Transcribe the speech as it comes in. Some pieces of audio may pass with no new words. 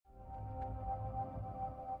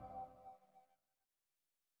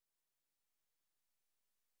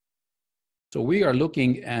So we are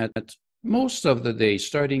looking at most of the day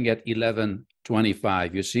starting at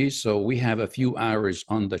 11:25, you see? So we have a few hours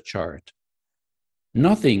on the chart.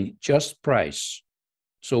 Nothing, just price.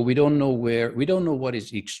 So we don't know what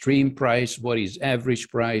is extreme price, what is average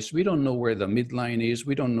price. We don't know where the midline is.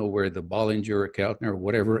 We don't know where the Bollinger or Keltner or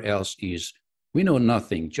whatever else is. We know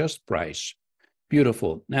nothing, just price.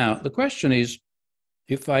 Beautiful. Now, the question is,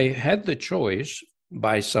 if I had the choice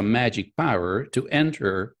by some magic power to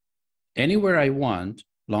enter anywhere I want,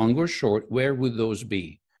 long or short, where would those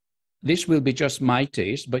be? This will be just my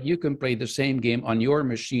taste, but you can play the same game on your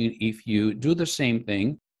machine if you do the same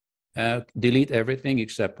thing, delete everything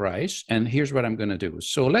except price. And here's what I'm going to do.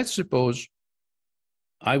 So let's suppose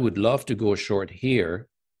I would love to go short here,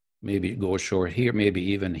 maybe go short here, maybe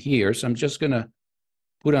even here. So I'm just going to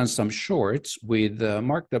put on some shorts with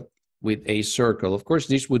marked up with a circle. Of course,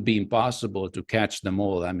 this would be impossible to catch them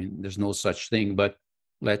all. I mean, there's no such thing, but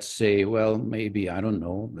let's say, well, maybe, I don't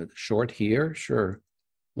know, short here, sure.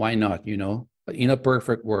 Why not, you know, in a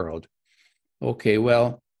perfect world. Okay,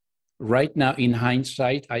 well, right now, in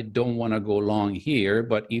hindsight, I don't want to go long here,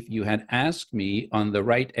 but if you had asked me on the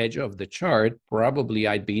right edge of the chart, probably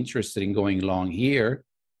I'd be interested in going long here.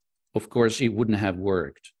 Of course, it wouldn't have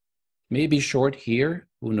worked. Maybe short here,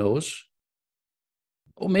 who knows?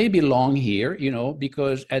 Or maybe long here, you know,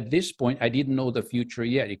 because at this point, I didn't know the future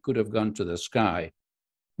yet. It could have gone to the sky.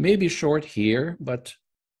 Maybe short here, but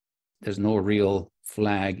there's no real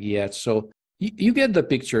flag yet. So you get the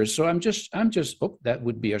picture. So I'm just, oh, that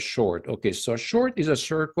would be a short. Okay, so a short is a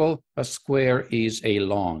circle, a square is a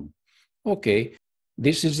long. Okay,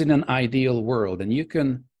 this is in an ideal world, and you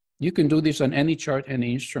can do this on any chart,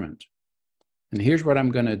 any instrument. And here's what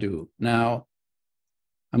I'm gonna do. Now,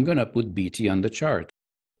 I'm gonna put BT on the chart.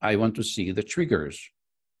 I want to see the triggers.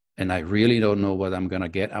 And I really don't know what I'm gonna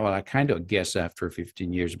get. Well, I kind of guess after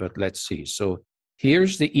 15 years, but let's see. So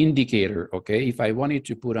here's the indicator, okay? If I wanted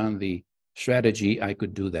to put on the strategy, I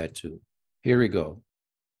could do that too. Here we go.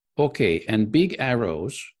 Okay, and big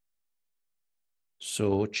arrows.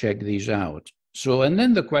 So check these out. So, and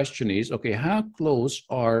then the question is, okay, how close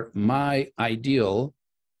are my ideal,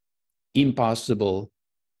 impossible,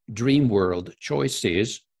 dream world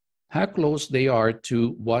choices, how close they are to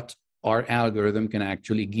what our algorithm can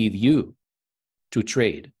actually give you to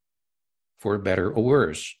trade, for better or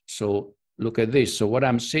worse. So look at this. So what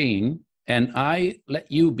I'm saying, and I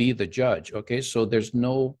let you be the judge, okay? So there's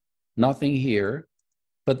nothing here,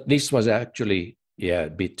 but this was actually, yeah, a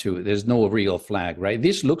bit too, there's no real flag, right?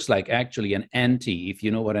 This looks like actually an anti. If you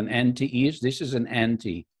know what an anti is, this is an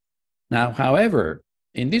anti. Now, however,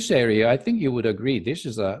 in this area, I think you would agree, this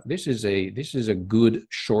is a good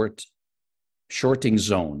shorting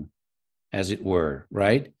zone, as it were,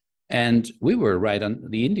 right? And we were right on,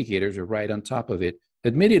 the indicators are right on top of it.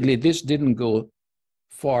 Admittedly, this didn't go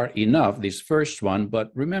far enough, this first one, but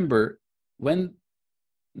remember, when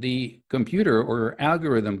the computer or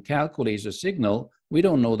algorithm calculates a signal, we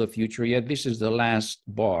don't know the future yet. This is the last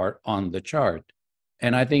bar on the chart.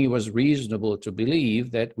 And I think it was reasonable to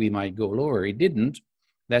believe that we might go lower. It didn't.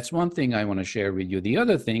 That's one thing I want to share with you. The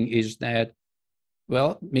other thing is that,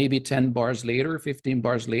 well, maybe 10 bars later, 15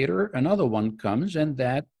 bars later, another one comes, and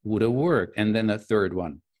that would have worked, and then a third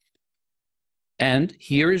one. And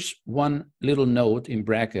here's one little note in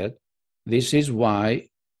bracket. This is why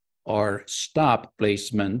our stop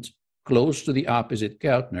placement close to the opposite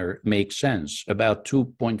Keltner makes sense, about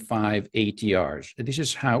 2.5 ATRs. This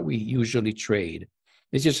is how we usually trade.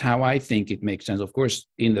 This is how I think it makes sense. Of course,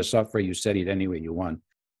 in the software, you set it any way you want.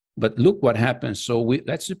 But look what happens. So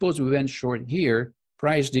let's suppose we went short here.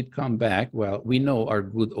 Price did come back. Well, we know our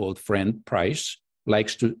good old friend Price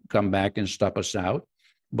likes to come back and stop us out.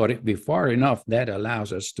 But if we're far enough, that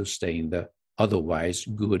allows us to stay in the otherwise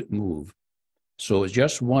good move. So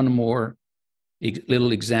just one more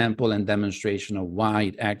little example and demonstration of why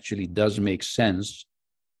it actually does make sense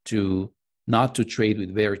to not to trade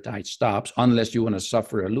with very tight stops, unless you want to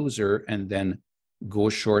suffer a loser and then go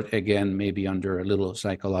short again, maybe under a little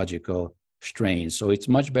psychological strain. So it's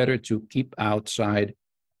much better to keep outside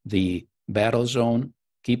the battle zone,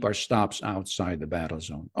 keep our stops outside the battle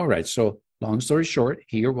zone. All right, so long story short,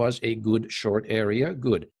 here was a good short area,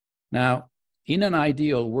 good. Now, in an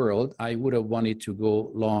ideal world, I would have wanted to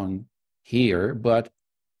go long here, but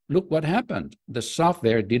look what happened. The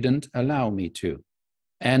software didn't allow me to.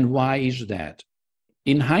 And why is that?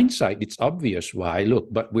 In hindsight, it's obvious why.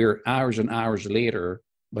 Look, but we're hours and hours later,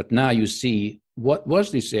 but now you see what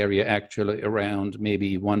was this area actually around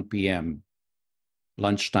maybe 1 p.m.,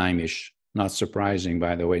 lunchtime-ish. Not surprising,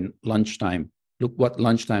 by the way, lunchtime. Look what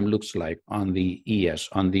lunchtime looks like on the ES,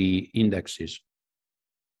 on the indexes.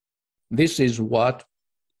 this is what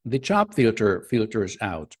the chop filter filters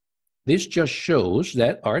out. This just shows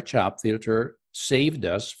that our chop filter saved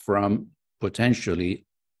us from potentially,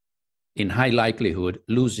 in high likelihood,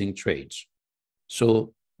 losing trades.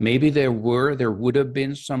 So maybe there would have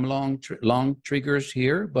been some long triggers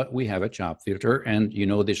here, but we have a chop filter, and you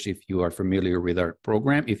know this if you are familiar with our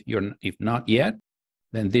program. If not yet,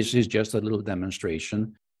 then this is just a little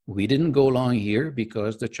demonstration. We didn't go long here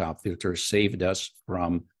because the chop filter saved us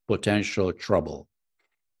from potential trouble.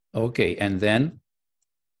 Okay, and then,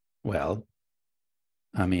 well,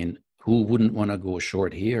 I mean, who wouldn't want to go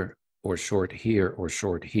short here, or short here, or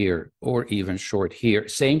short here, or even short here?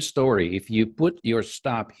 Same story. If you put your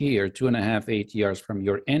stop here, 2.5 ATRs from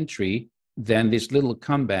your entry, then this little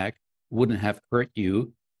comeback wouldn't have hurt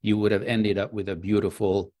you. You would have ended up with a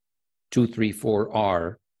beautiful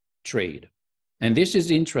 234R trade. And this is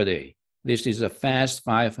intraday. This is a fast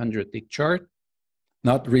 500 tick chart.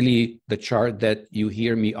 Not really the chart that you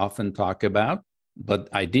hear me often talk about, but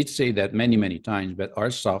I did say that many, many times, but our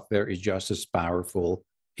software is just as powerful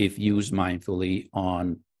if used mindfully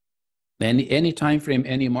on any time frame,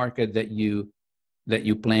 any market that you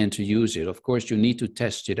plan to use it. Of course, you need to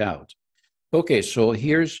test it out. Okay, so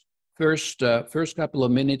here's first couple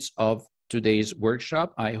of minutes of today's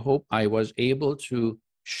workshop. I hope I was able to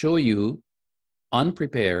show you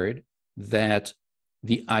unprepared that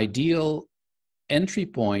the ideal entry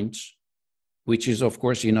point, which is of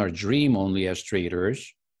course in our dream only as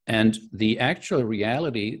traders, and the actual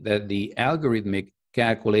reality that the algorithmic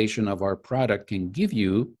calculation of our product can give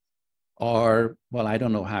you are, well, I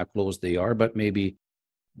don't know how close they are, but maybe,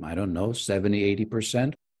 I don't know, 70,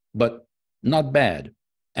 80%, but not bad.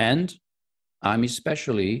 And I'm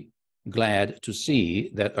especially glad to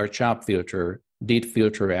see that our chop filter did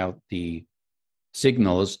filter out the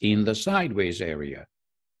signals in the sideways area.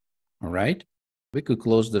 All right. We could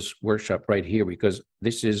close this workshop right here because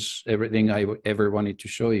this is everything I ever wanted to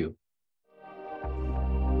show you.